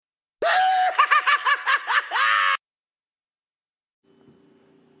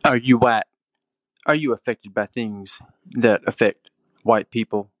Are you white? Are you affected by things that affect white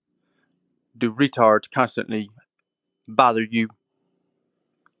people? Do retards constantly bother you?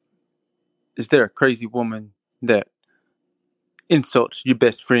 Is there a crazy woman that insults your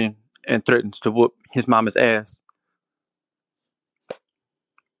best friend and threatens to whoop his mama's ass?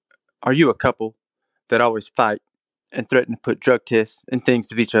 Are you a couple that always fight and threaten to put drug tests and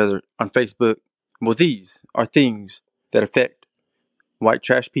things of each other on Facebook? Well, these are things that affect white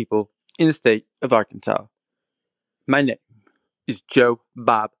trash people in the state of Arkansas. My name is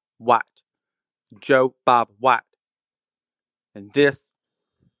JoBob White. JoBob White. And this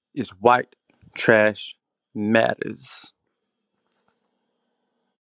is White Trash Matters.